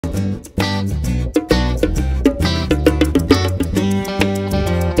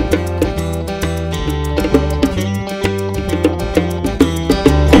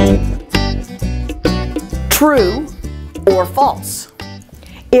True or false?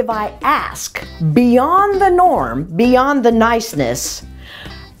 If I ask beyond the norm, beyond the niceness,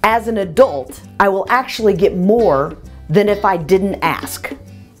 as an adult, I will actually get more than if I didn't ask.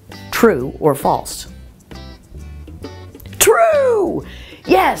 True or false? True!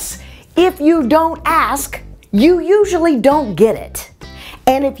 Yes, if you don't ask, you usually don't get it.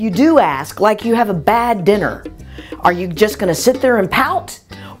 And if you do ask, like you have a bad dinner, are you just gonna sit there and pout?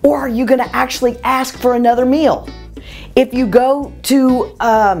 Or are you gonna actually ask for another meal? If you go to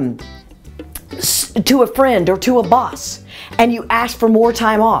a friend or to a boss and you ask for more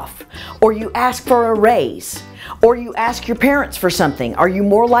time off, or you ask for a raise, or you ask your parents for something, are you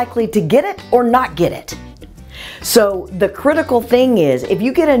more likely to get it or not get it? So the critical thing is, if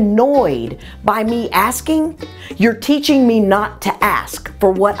you get annoyed by me asking, you're teaching me not to ask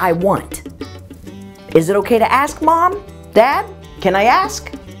for what I want. Is it okay to ask, Mom? Dad? Can I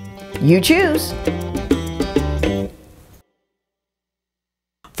ask? You choose.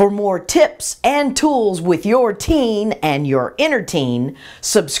 For more tips and tools with your teen and your inner teen,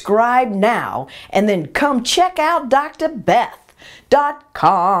 subscribe now and then come check out drbeth.com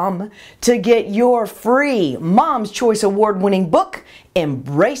to get your free Mom's Choice Award-winning book,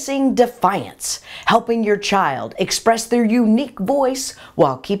 Embracing Defiance, helping your child express their unique voice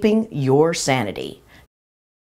while keeping your sanity.